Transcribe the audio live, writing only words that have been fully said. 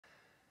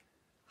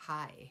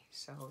Hi,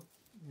 so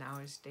now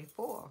is day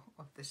 4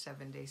 of the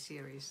 7-day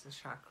series, the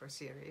Chakra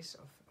series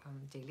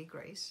of Daily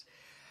Grace.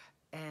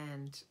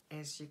 And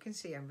as you can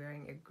see, I'm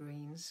wearing a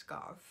green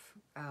scarf.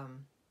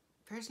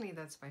 Personally,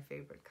 that's my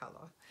favorite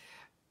color.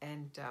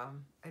 And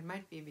it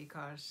might be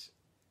because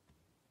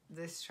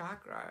this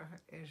chakra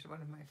is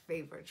one of my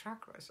favorite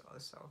chakras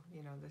also.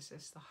 You know, this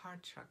is the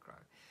heart chakra.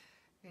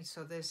 And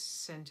so this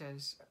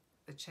centers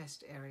the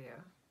chest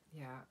area.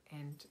 Yeah,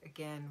 and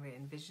again, we're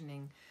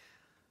envisioning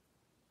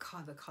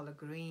the color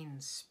green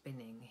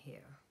spinning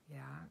here.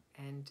 Yeah,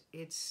 and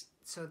it's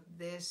so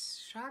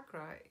this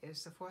chakra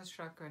is the 4th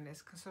chakra, and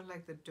it's sort of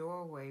like the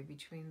doorway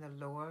between the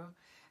lower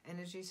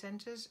energy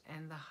centers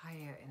and the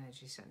higher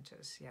energy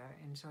centers. Yeah,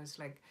 and so it's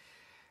like,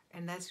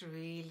 and that's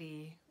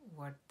really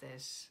what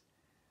this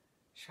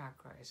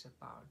chakra is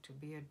about, to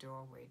be a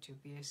doorway, to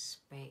be a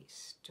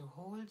space, to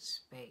hold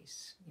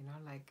space, you know,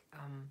 like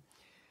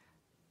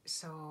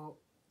so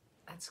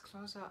let's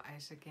close our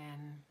eyes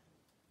again.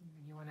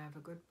 You want to have a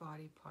good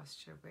body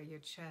posture where your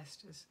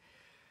chest is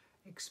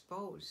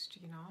exposed,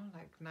 you know,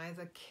 like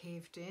neither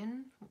caved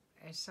in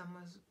as some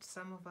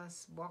of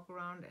us walk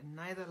around, and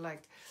neither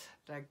like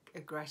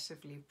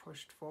aggressively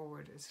pushed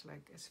forward. It's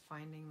like it's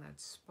finding that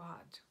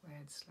spot where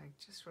it's like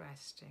just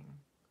resting.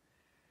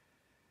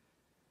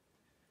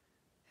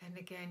 And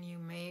again, you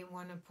may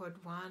want to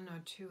put 1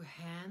 or 2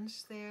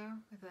 hands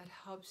there if that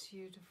helps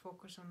you to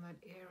focus on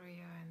that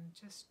area, and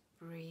just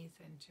breathe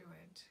into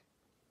it,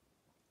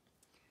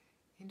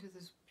 into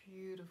this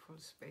beautiful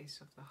space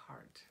of the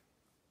heart.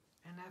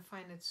 And I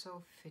find it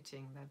so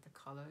fitting that the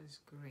color is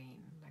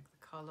green, like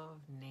the color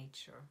of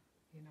nature,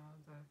 you know,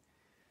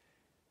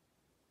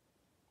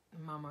 the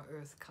Mama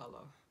Earth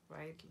color,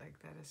 right? Like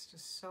that is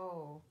just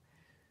so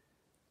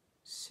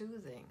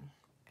soothing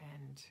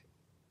and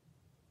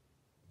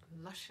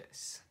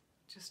luscious,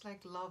 just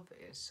like love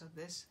is. So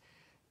this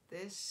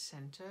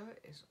center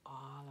is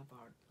all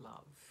about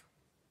love,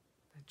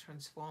 the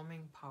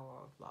transforming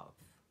power of love.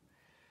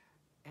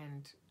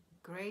 And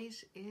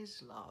grace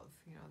is love.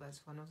 You know,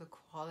 that's one of the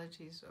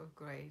qualities of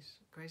grace.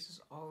 Grace is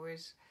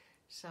always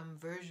some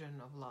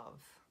version of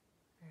love.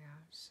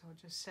 Yeah, so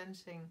just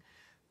sensing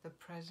the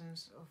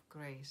presence of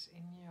grace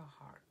in your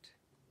heart.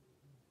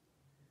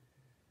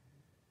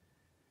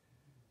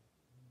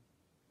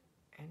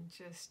 And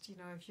just, you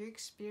know, if you're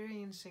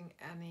experiencing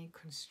any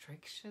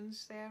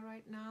constrictions there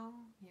right now,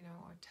 you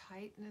know, or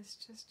tightness,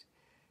 just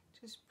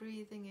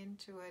breathing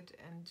into it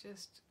and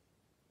just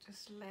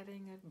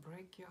letting it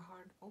break your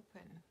heart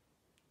open.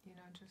 You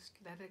know, just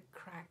let it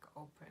crack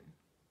open.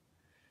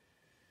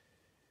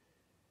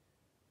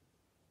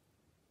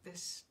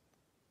 This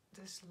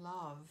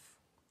love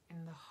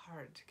in the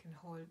heart can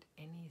hold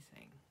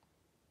anything.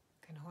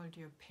 Can hold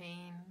your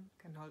pain,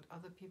 can hold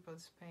other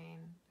people's pain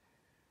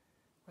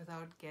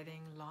without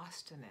getting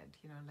lost in it.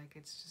 You know, like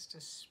it's just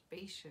a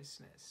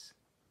spaciousness.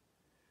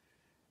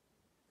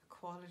 The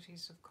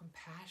qualities of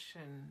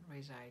compassion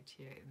reside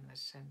here in the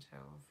center,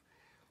 of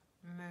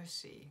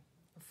mercy,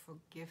 of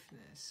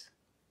forgiveness,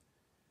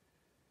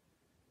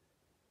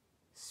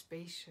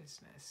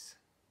 spaciousness,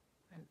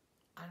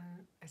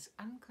 and it's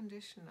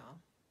unconditional.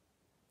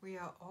 We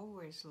are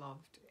always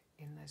loved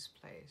in this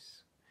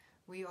place.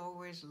 We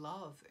always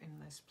love in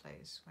this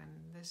place. When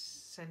this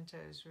center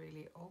is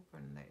really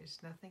open, there is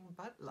nothing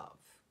but love.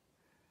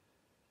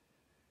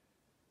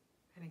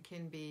 And it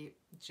can be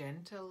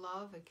gentle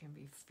love, it can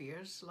be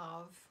fierce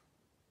love,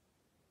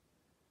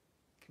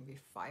 it can be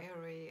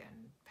fiery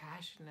and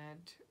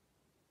passionate,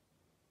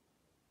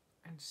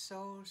 and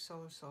so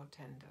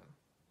tender.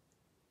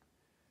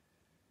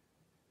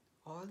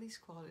 All these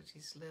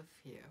qualities live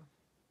here.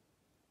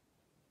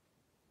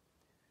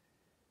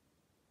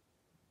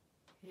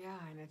 Yeah,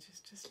 and it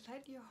just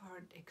let your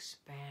heart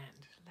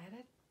expand. Let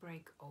it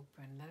break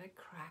open. Let it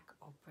crack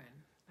open.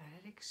 Let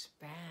it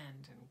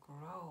expand and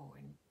grow.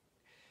 And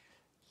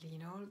you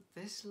know,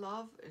 this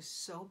love is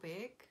so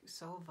big,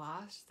 so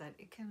vast, that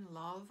it can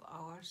love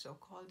our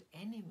so-called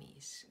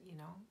enemies, you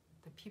know,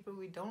 the people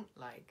we don't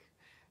like,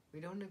 we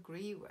don't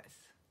agree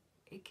with.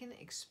 It can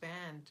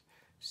expand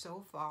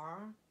so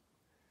far.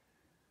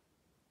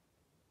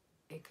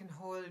 It can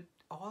hold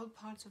all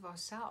parts of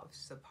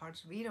ourselves, the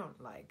parts we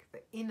don't like,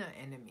 the inner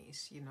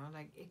enemies, you know,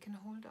 like it can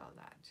hold all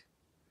that.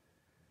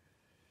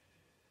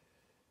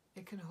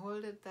 It can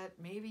hold it that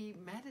maybe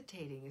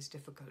meditating is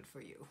difficult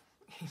for you,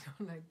 you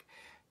know, like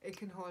it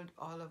can hold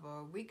all of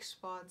our weak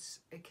spots.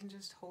 It can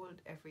just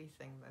hold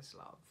everything that's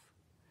love.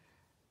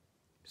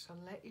 So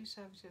let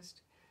yourself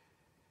just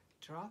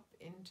drop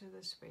into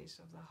the space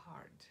of the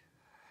heart.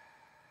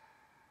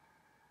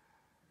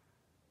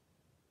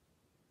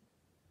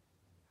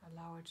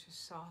 Allow it to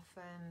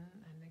soften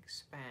and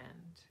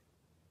expand.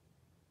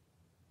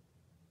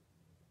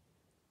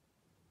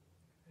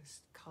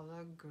 This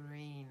color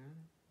green,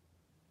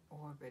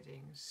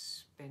 orbiting,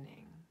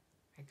 spinning,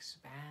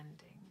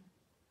 expanding.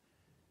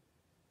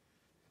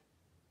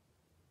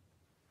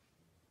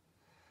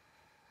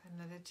 And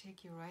let it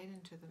take you right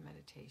into the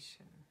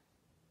meditation,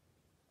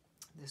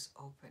 this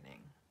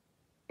opening.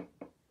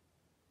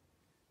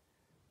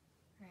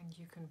 And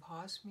you can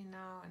pause me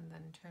now and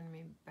then turn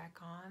me back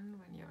on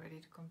when you're ready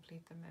to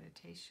complete the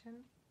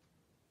meditation.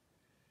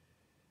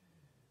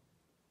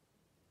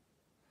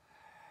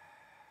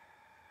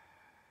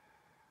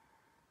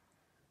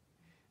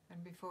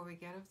 And before we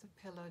get off the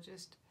pillow,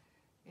 just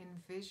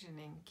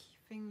envisioning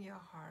keeping your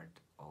heart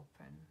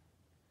open.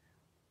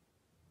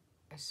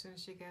 As soon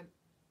as you get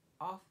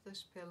off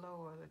this pillow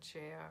or the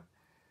chair,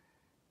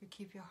 you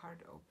keep your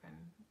heart open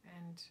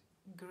and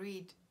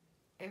greet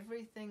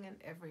everything and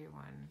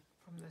everyone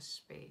from the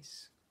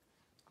space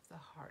of the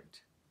heart.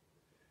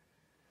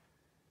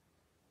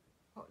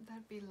 What would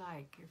that be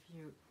like if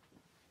you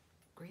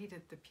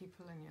greeted the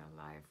people in your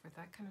life with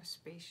that kind of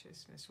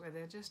spaciousness, where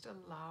they're just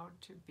allowed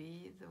to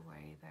be the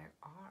way they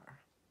are?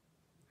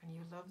 And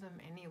you love them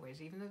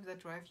anyways, even if they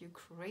drive you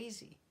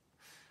crazy,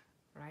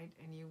 right?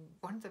 And you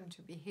want them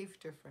to behave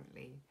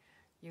differently,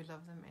 you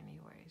love them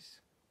anyways.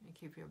 You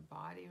keep your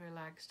body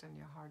relaxed and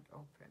your heart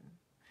open.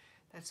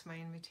 That's my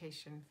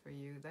invitation for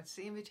you. That's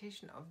the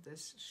invitation of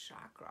this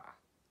chakra,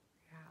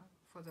 yeah,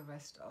 for the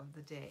rest of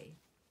the day.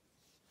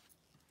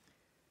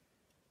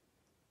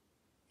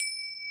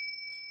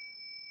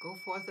 Go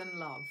forth in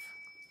love.